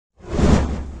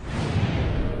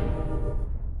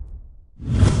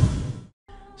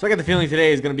So I got the feeling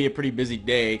today is going to be a pretty busy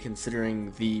day,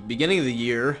 considering the beginning of the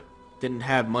year didn't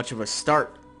have much of a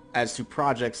start as to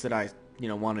projects that I,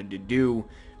 wanted to do.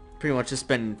 Pretty much just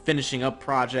been finishing up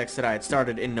projects that I had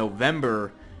started in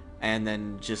November, and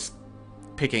then just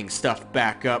picking stuff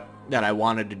back up that I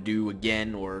wanted to do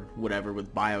again, or whatever,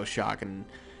 with BioShock and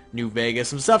New Vegas.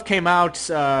 Some stuff came out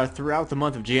throughout the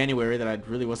month of January that I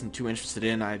really wasn't too interested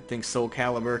in. I think Soul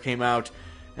Calibur came out,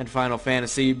 and Final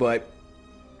Fantasy, but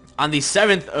on the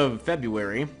 7th of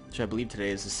February, which I believe today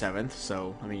is the 7th,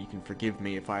 so, I mean, you can forgive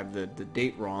me if I have the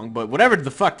date wrong, but whatever the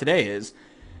fuck today is,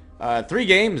 3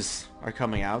 games are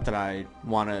coming out that I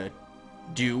want to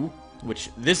do, which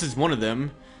this is one of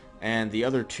them, and the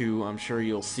other 2 I'm sure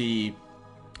you'll see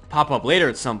pop up later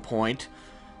at some point.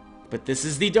 But this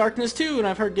is the Darkness 2, and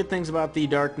I've heard good things about the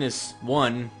Darkness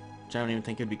 1, which I don't even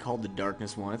think it'd be called the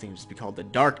Darkness 1, I think it'd just be called the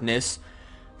Darkness,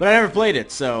 but I never played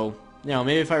it, so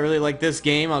maybe if I really like this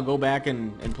game, I'll go back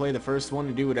and play the first one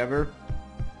and do whatever.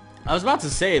 I was about to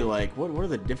say, like, what are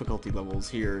the difficulty levels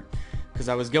here? Because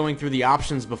I was going through the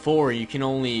options before, you can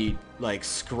only, like,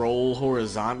 scroll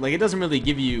horizontal. Like, it doesn't really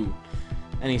give you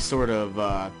any sort of,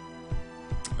 I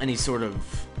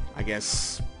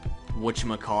guess,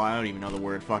 whatchamacall. I don't even know the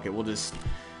word. Fuck it.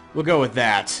 We'll go with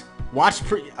that.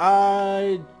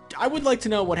 I would like to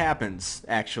know what happens,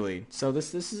 actually. So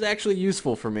this is actually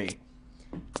useful for me.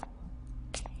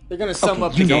 They're gonna sum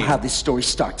up the game. You know how this story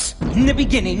starts. In the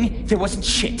beginning, there wasn't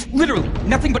shit. Literally,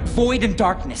 nothing but void and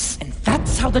darkness. And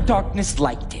that's how the darkness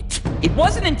liked it. It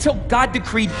wasn't until God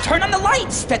decreed, turn on the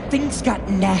lights, that things got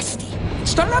nasty. It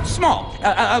started out small.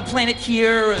 A planet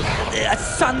here, a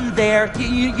sun there.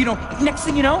 You know, next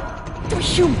thing you know, there were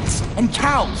humans and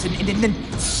cows and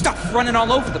then stuff running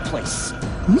all over the place.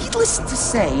 Needless to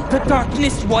say, the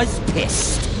darkness was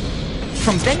pissed.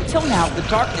 From then till now, the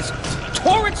darkness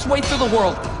tore its way through the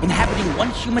world, inhabiting one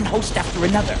human host after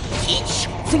another, each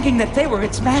thinking that they were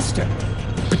its master.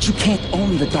 But you can't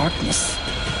own the darkness.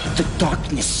 The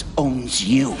darkness owns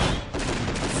you.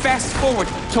 Fast forward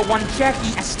to one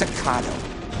Jackie Estacado.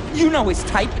 You know his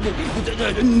type.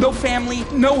 No family,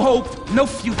 no hope, no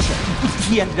future.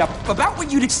 He ended up about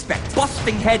what you'd expect,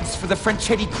 busting heads for the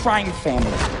Franchetti crime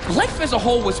family. Life as a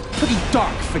whole was pretty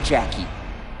dark for Jackie.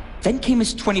 Then came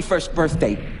his 21st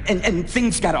birthday, and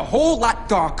things got a whole lot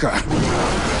darker.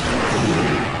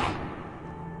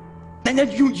 And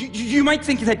then you might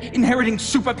think that inheriting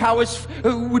superpowers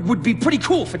would be pretty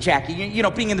cool for Jackie, you know,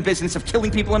 being in the business of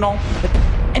killing people and all.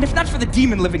 And if not for the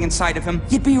demon living inside of him,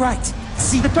 you'd be right.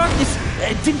 See, the darkness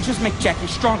didn't just make Jackie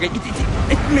stronger,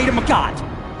 it made him a god.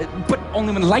 But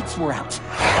only when the lights were out.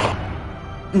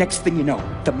 Next thing you know,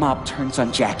 the mob turns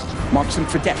on Jackie, marks him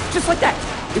for death, just like that.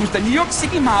 It was the New York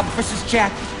City mob versus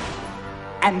Jackie.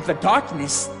 And the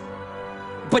darkness.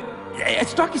 But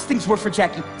as dark as things were for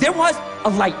Jackie, there was a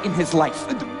light in his life.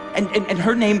 And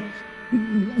her name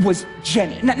was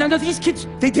Jenny. Now these kids,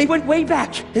 they went way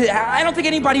back. I don't think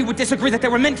anybody would disagree that they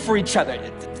were meant for each other.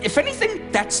 If anything,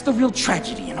 that's the real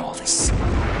tragedy in all this.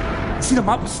 See, the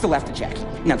mob was still after Jackie.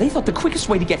 Now, they thought the quickest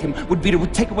way to get him would be to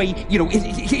take away, you know,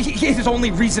 his only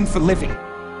reason for living.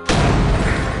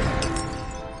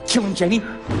 Killing Jenny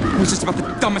was just about the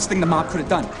dumbest thing the mob could have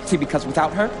done. See, because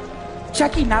without her,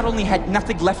 Jackie not only had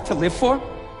nothing left to live for,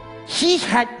 he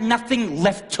had nothing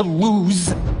left to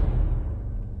lose.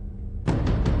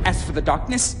 As for the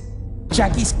darkness,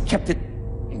 Jackie's kept it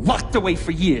locked away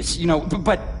for years, you know,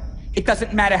 but it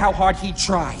doesn't matter how hard he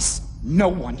tries. No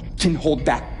one can hold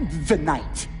back the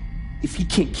night. If he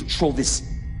can't control this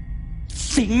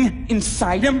thing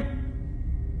inside him,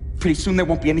 pretty soon there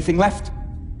won't be anything left.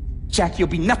 Jackie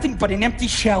will be nothing but an empty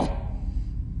shell.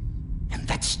 And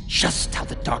that's just how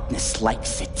the darkness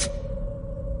likes it.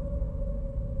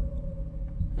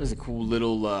 That was a cool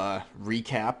little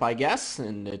recap, I guess,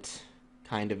 and it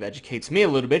kind of educates me a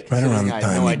little bit, Right considering around the I had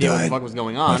time no he idea what the died, fuck was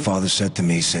going on. my father said to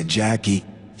me, he said, Jackie,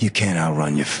 you can't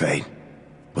outrun your fate.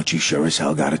 But you sure as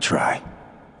hell gotta try.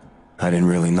 I didn't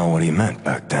really know what he meant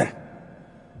back then.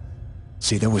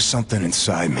 See, there was something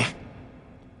inside me.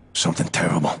 Something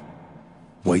terrible.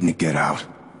 Waiting to get out.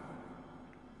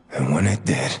 And when it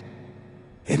did,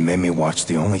 it made me watch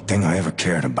the only thing I ever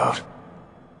cared about.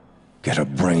 Get her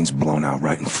brains blown out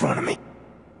right in front of me.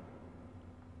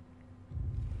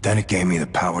 Then it gave me the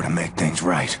power to make things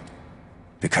right.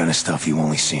 The kind of stuff you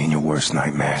only see in your worst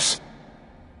nightmares.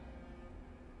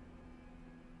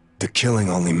 The killing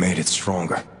only made it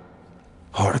stronger,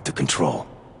 harder to control.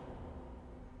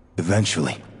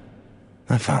 Eventually,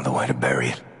 I found a way to bury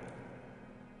it.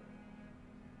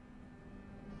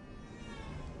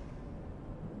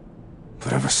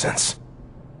 But ever since,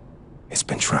 it's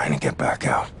been trying to get back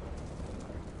out.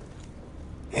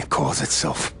 It calls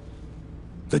itself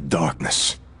the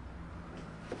Darkness.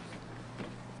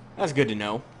 That's good to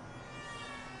know.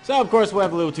 So, of course, we'll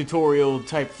have a little tutorial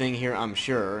type thing here, I'm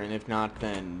sure. And if not,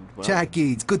 then, well...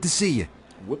 Jackie, it's good to see you.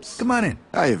 Whoops. Come on in.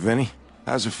 Hiya, Vinny.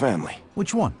 How's the family?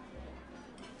 Which one?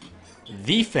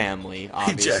 The family,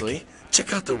 obviously. Hey, Jackie,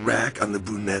 check out the rack on the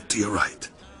brunette to your right.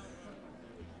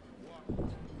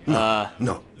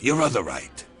 No, your other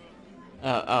right.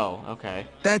 Oh, okay.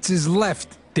 That's his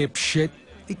left, dipshit.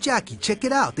 Hey, Jackie, check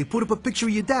it out. They put up a picture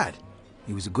of your dad.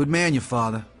 He was a good man, your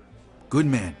father. Good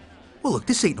man. Well, look,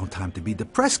 this ain't no time to be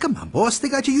depressed. Come on, boss. They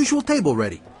got your usual table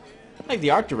ready. I like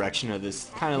the art direction of this.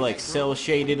 Kind of like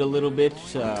cel-shaded a little bit.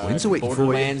 Twins are waiting for you.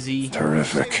 Borderlands-y.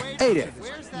 Terrific. Hey there.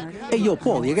 Hey, yo,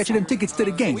 Paulie, I got you them tickets to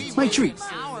the game. It's my treat.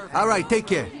 All right, take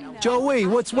care. Joey,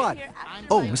 what's what?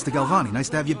 Oh, Mr. Galvani, nice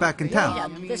to have you back in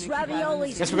town. Guess we're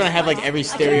gonna have like every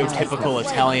stereotypical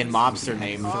Italian mobster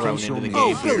name thrown into the game.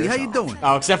 Oh, Billy, how you doing?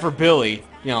 Oh, except for Billy.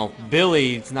 You know,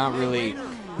 Billy's not really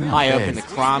high up in the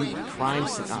crime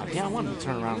scene. Oh, yeah, I wanted to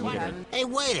turn around and look at it. Hey,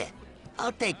 waiter.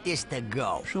 I'll take this to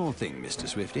go. Sure thing, Mr.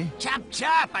 Swifty. Chop,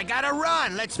 chop. I gotta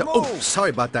run. Let's move. Oh, sorry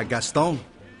about that, Gaston.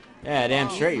 Yeah, damn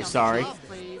straight you're sorry.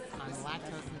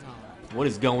 What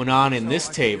is going on in this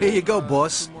table? Here you go,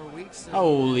 boss.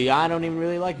 Holy, I don't even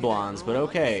really like blondes, but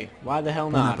okay. Why the hell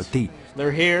Bon not? appetit.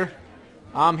 They're here.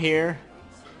 I'm here.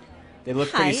 They look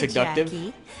pretty Hiya, seductive.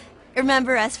 Jackie.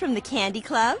 Remember us from the Candy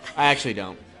Club? I actually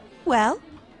don't. Well,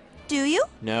 do you?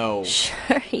 No.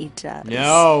 Sure he does.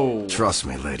 No. Trust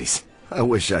me, ladies. I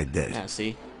wish I did. Yeah,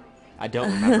 see? I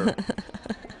don't remember.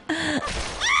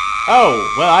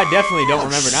 Oh, well, I definitely don't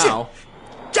remember shit. now.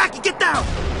 Jackie, get down!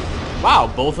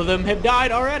 Wow, both of them have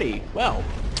died already. Well,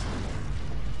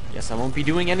 guess I won't be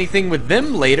doing anything with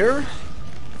them later.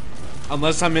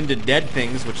 Unless I'm into dead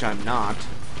things, which I'm not.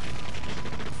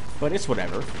 But it's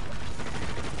whatever.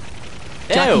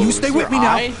 Jackie, Ew, you stay is with your me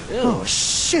now. eye? Ew. Oh,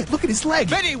 shit, look at his leg.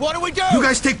 Vinny, what do we do? You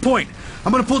guys take point.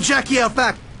 I'm gonna pull Jackie out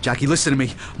back. Jackie, listen to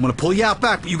me. I'm gonna pull you out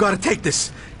back, but you gotta take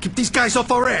this. Keep these guys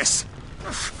off our ass.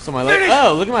 So my leg.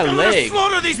 Oh, look at my leg.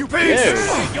 Slaughter these pigs! Ew.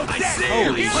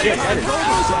 Holy shit, that is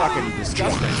fucking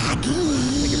disgusting. Let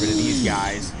me get rid of these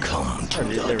guys.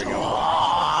 There we go.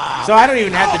 So I don't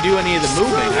even have to do any of the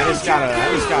moving. I just gotta like,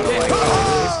 oh,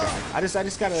 this guy. I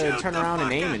just gotta turn around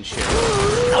and aim and shit.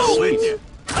 Sweet.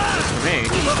 That's for me.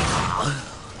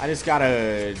 I just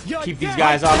gotta keep these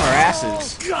guys off our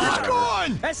asses.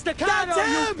 That's the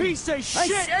you piece of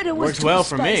shit. Works well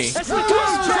for me.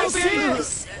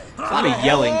 Somebody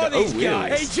yelling. Oh, really?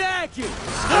 Hey, Jackie.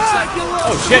 Looks like you lost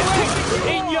Oh, shit.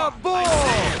 in your ball.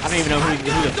 I don't even know who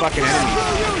the fucking enemy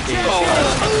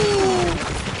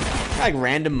is. Like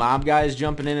random mob guys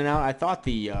jumping in and out. I thought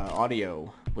the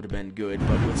audio would have been good,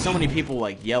 but with so many people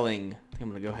like yelling, I think I'm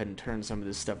gonna go ahead and turn some of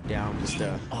this stuff down just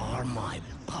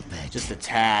a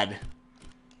tad.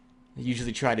 I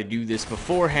usually try to do this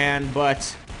beforehand,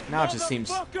 but now it just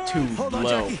seems too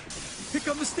low. Here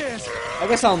come the stairs. I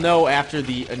guess I'll know after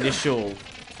the initial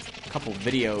couple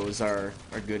videos are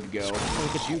good to go.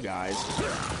 Look at you guys.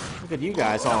 Look at you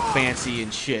guys all fancy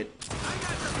and shit.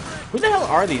 Who the hell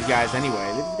are these guys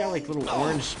anyway? They've got like little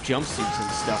orange jumpsuits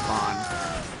and stuff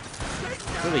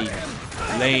on. Really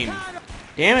lame.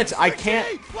 Damn it, I can't...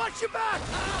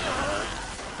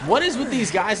 What is with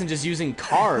these guys and just using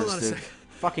cars to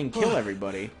fucking kill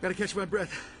everybody? Gotta catch my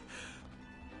breath.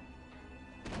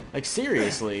 Like,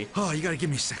 seriously. Oh, you gotta give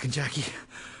me a second, Jackie.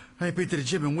 I ain't been to the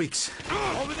gym in weeks.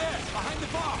 Over there, behind the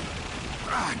bar.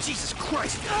 Ah, Jesus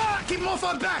Christ! Keep them off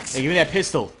our backs! Hey, give me that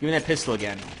pistol. Give me that pistol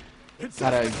again.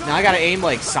 Now I gotta aim,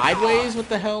 like, sideways? What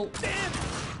the hell?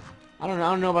 I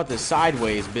don't know about the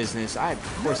sideways business.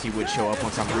 Of course he would show up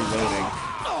once I'm reloading.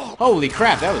 Holy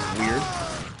crap, that was weird.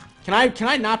 Can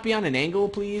I not be on an angle,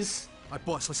 please? All right,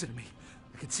 boss, listen to me.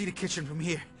 I can see the kitchen from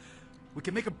here. We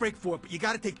can make a break for it, but you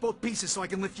gotta take both pieces so I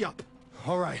can lift you up.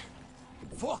 All right.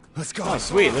 Fuck. Let's go. Oh,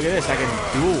 sweet. Look at this. I can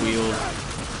dual wield.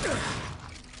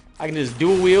 I can just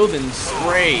dual wield and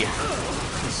spray.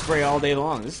 And spray all day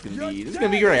long. This is gonna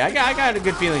be great. I got a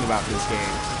good feeling about this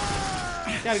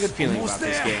game. Got a good feeling about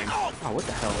this game. Oh, what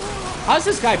the hell? How's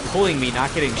this guy pulling me,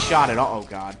 not getting shot at all? Oh,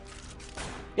 God.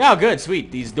 Yeah, good.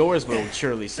 Sweet. These doors will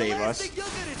surely save us.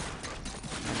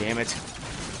 Damn it.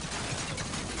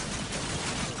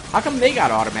 How come they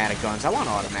got automatic guns? I want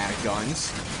automatic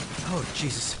guns. Oh,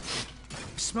 Jesus.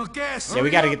 I smell gas. Yeah, we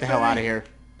gotta get the hell out of here.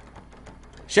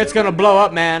 Shit's gonna blow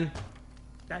up, man.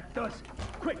 That does it.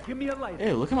 Quick, give me a light.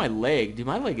 Hey, look at my leg. Dude,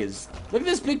 my leg is... Look at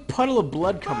this big puddle of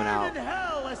blood coming out.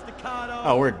 Hell, Estacado.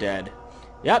 Oh, we're dead.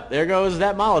 Yep, there goes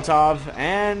that Molotov.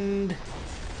 And...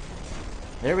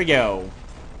 there we go.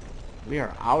 We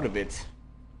are out of it.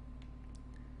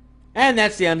 And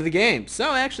that's the end of the game.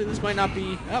 So actually, this might not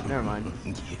be... Oh, never mind.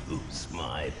 Use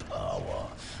my power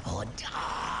or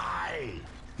die.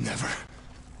 Never.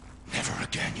 Never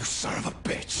again, you son of a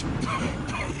bitch.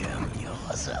 I am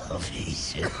your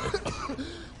salvation.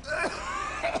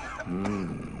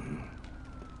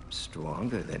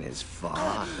 Stronger than his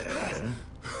father.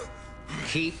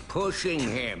 Keep pushing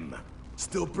him.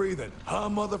 Still breathing, huh,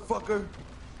 motherfucker?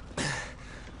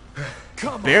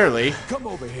 Come Barely. on. Come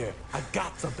over here. I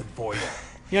got something for you.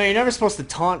 You know, you're never supposed to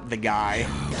taunt the guy.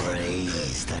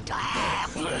 Praise the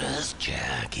darkness,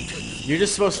 Jackie. You're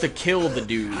just supposed to kill the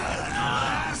dude.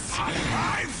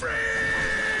 My friend!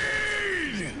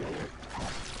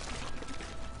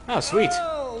 Oh, sweet.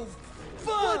 Oh, fuck!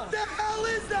 What the hell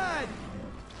is that?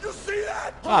 You see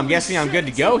that? Oh, I'm guessing I'm good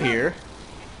to go here.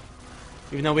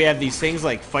 Even though we have these things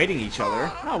like fighting each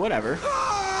other. Oh, whatever.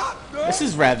 This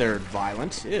is rather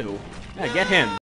violent. Ew. Yeah, get him.